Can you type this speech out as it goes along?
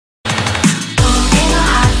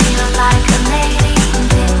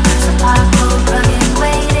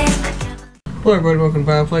Hello everybody, welcome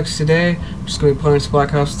to BioPlex. Today, I'm just going to be playing some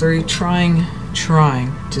Black Ops 3, trying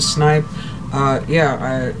to snipe.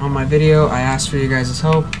 On my video, I asked for you guys'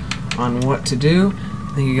 help on what to do.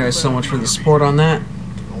 Thank you guys so much for the support on that.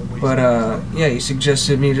 But, yeah, you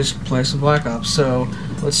suggested me just play some Black Ops. So,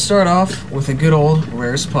 let's start off with a good old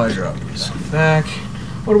rare supply drop. So, back.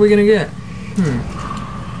 What are we going to get?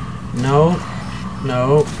 No.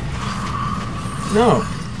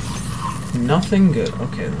 Nothing good.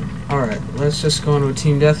 Okay then. Alright, let's just go into a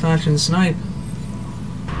team deathmatch and snipe.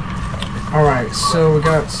 Alright, so we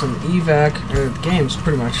got some evac. The game's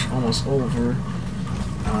pretty much almost over.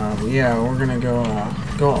 Yeah, we're gonna go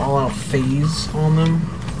all out FaZe on them.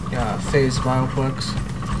 Yeah, FaZe BioPlex.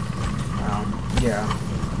 Yeah.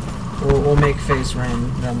 We'll make FaZe rain,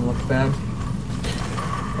 them look bad.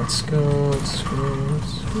 Let's go. What's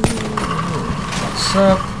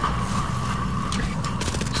up?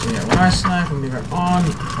 So yeah, when I snipe, I'm either on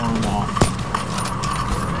or off.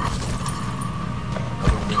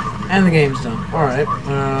 And the game's done. Alright,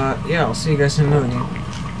 yeah, I'll see you guys in another game.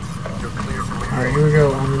 Alright, here we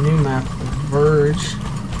go on the new map, Verge.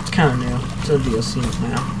 It's kind of new. It's a DLC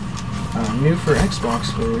map. New for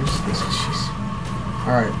Xbox players.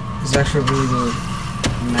 Alright, this is actually the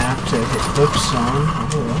map to hit clips on.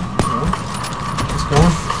 Oh, it's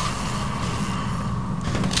going.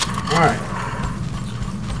 Alright.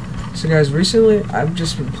 So guys, recently I've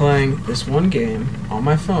just been playing this one game on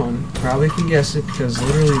my phone. Probably can guess it because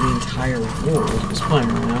literally the entire world is playing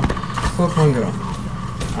right now. Pokemon Go.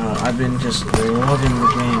 I've been just loving the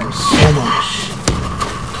game so much.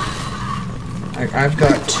 I've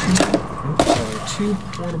got two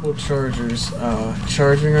portable chargers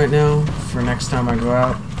charging right now for next time I go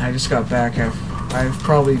out. I just got back. I've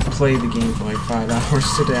probably played the game for like 5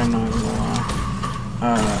 hours today. I'm not even gonna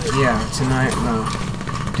lie. Yeah, tonight.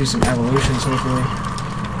 Do some evolutions, hopefully.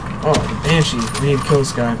 Oh, the Banshee. We need to kill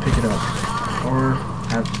this guy and pick it up. Or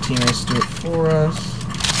have teammates do it for us.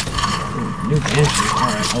 Ooh, new Banshee.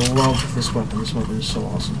 Alright, I love this weapon. This weapon is so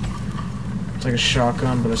awesome. It's like a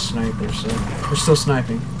shotgun, but a sniper, so... We're still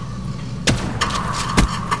sniping.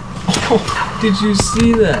 Oh, did you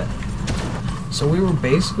see that? So we were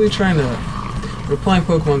basically trying to... We were playing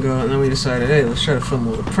Pokemon Go, and then we decided, hey, let's try to film a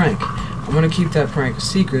little prank. I'm gonna keep that prank a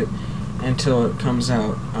secret until it comes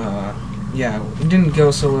out. Yeah, it didn't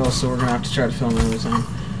go so well, so we're gonna have to try to film it another time.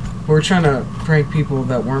 We're trying to prank people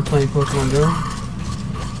that weren't playing Pokemon Go.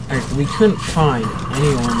 Like, we couldn't find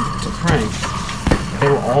anyone to prank. They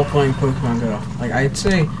were all playing Pokemon Go. Like, I'd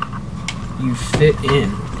say you fit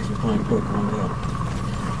in if you're playing Pokemon Go.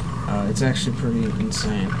 It's actually pretty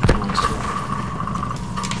insane, honestly.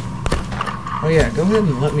 Oh yeah, go ahead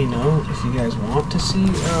and let me know if you guys want to see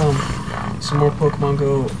some more Pokemon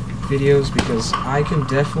Go videos, because I can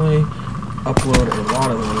definitely upload a lot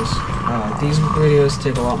of those. These videos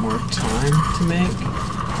take a lot more time to make.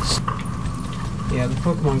 Yeah, the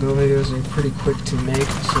Pokemon Go videos are pretty quick to make,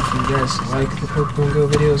 so if you guys like the Pokemon Go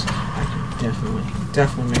videos, I can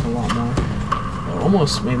definitely make a lot more.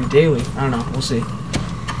 Almost maybe daily. I don't know, we'll see.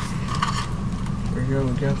 There we go,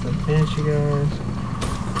 we got the Banshee guys.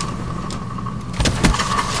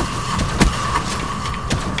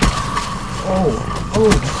 Oh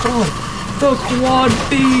god, the quad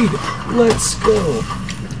feed! Let's go!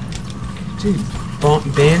 Dude,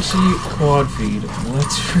 Banshee quad feed.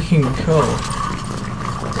 Let's freaking go.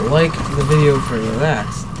 Like the video for that.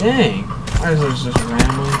 Dang! I was just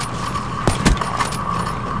rambling.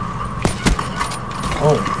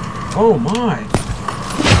 Oh my!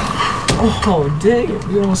 Oh, dang it!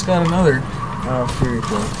 We almost got another Fury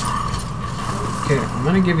Club. Okay, I'm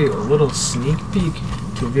gonna give you a little sneak peek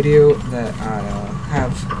to a video that I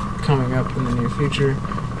have coming up in the near future.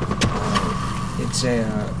 It's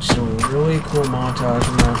just a really cool montage.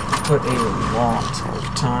 I'm gonna put a lot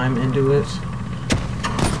of time into it.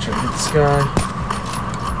 Try to get this guy.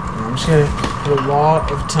 And I'm just gonna put a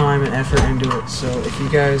lot of time and effort into it. So if you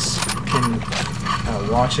guys can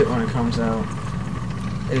watch it when it comes out,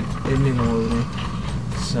 it'd mean the world to me.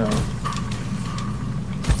 So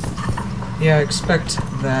yeah, I expect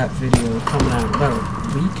that video coming out about a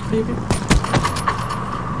week, maybe?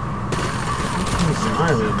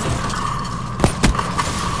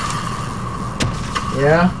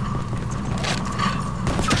 Yeah?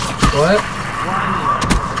 What?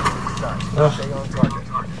 Stay on target.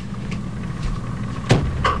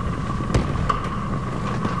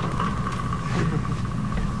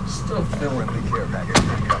 Still filming.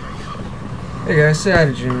 Hey guys, say hi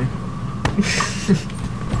to Jimmy.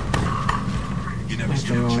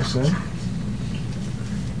 Anything you want to say?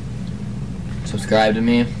 Subscribe to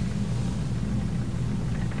me.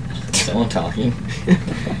 Someone talking.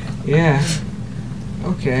 Yeah.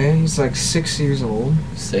 Okay, he's like 6 years old.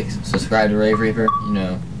 6. Subscribe to Rave Reaper. You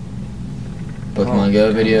know, Pokemon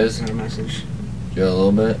Go videos. Got a message. Do a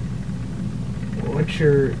little bit. What's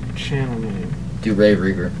your channel name? Do Rave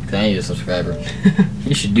Reaper. 'Cause I need a subscriber.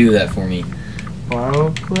 You should do that for me.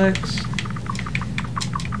 BioPlex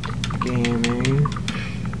Gaming.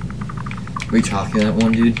 Are we talking to that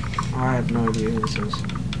one dude? I have no idea who this is.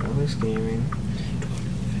 BioPlex Gaming.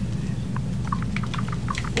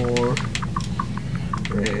 Or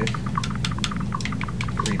Rave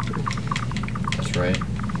Reaper. That's right.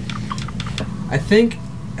 I think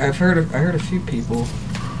I heard a few people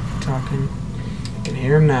talking. I can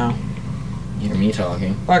hear them now. You hear me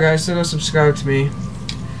talking. Bye guys, so go subscribe to me.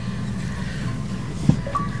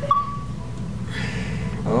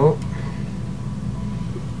 Oh.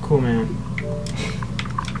 Cool, man.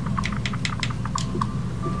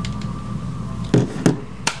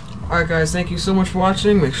 Alright guys, thank you so much for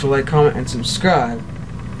watching. Make sure to like, comment, and subscribe.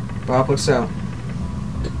 BioPlex out.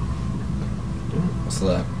 What's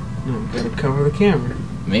that? No, gotta cover the camera.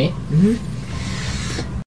 Me? Mm-hmm.